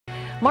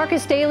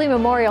Marcus Daly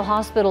Memorial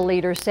Hospital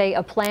leaders say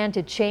a plan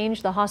to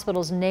change the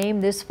hospital's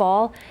name this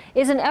fall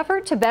is an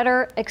effort to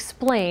better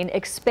explain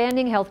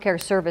expanding healthcare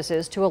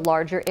services to a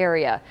larger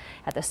area.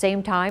 At the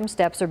same time,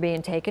 steps are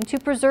being taken to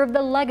preserve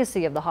the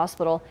legacy of the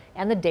hospital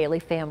and the Daly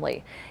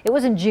family. It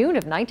was in June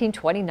of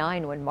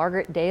 1929 when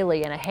Margaret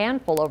Daly and a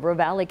handful of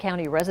Ravalli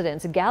County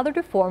residents gathered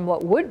to form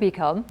what would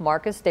become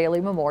Marcus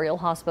Daly Memorial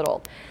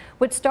Hospital.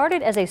 What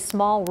started as a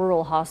small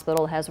rural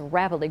hospital has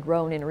rapidly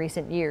grown in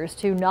recent years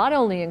to not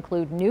only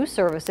include new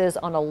services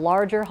on a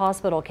larger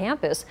hospital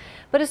campus,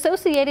 but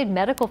associated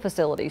medical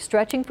facilities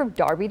stretching from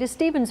Darby to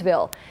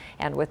Stevensville.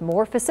 And with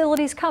more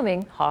facilities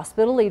coming,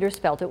 hospital leaders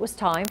felt it was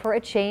time for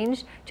a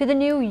change to the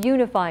new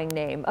unifying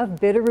name of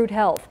Bitterroot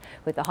Health,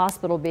 with the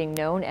hospital being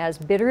known as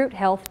Bitterroot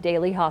Health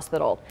Daly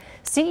Hospital.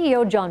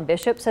 CEO John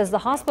Bishop says the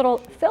hospital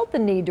felt the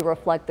need to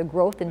reflect the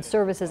growth in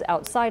services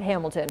outside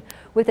Hamilton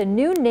with a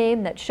new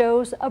name that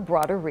shows a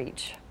broader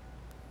reach.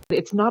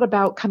 It's not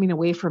about coming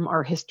away from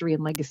our history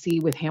and legacy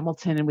with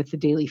Hamilton and with the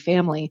Daly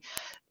family.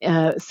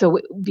 So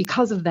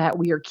because of that,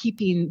 we are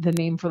keeping the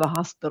name for the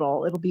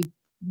hospital. It'll be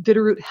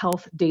Bitterroot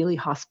Health Daly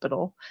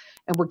Hospital,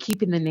 and we're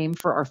keeping the name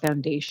for our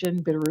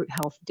foundation, Bitterroot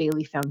Health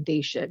Daly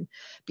Foundation,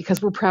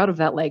 because we're proud of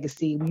that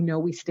legacy. We know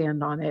we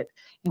stand on it,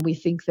 and we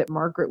think that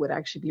Margaret would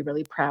actually be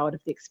really proud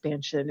of the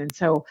expansion. And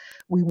so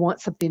we want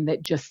something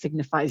that just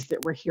signifies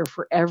that we're here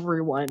for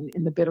everyone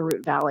in the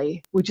Bitterroot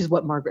Valley, which is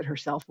what Margaret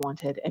herself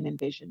wanted and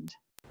envisioned.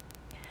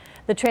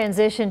 The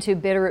transition to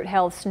Bitterroot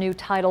Health's new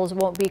titles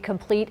won't be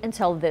complete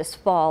until this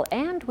fall,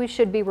 and we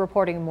should be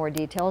reporting more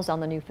details on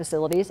the new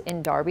facilities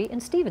in Darby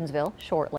and Stevensville shortly.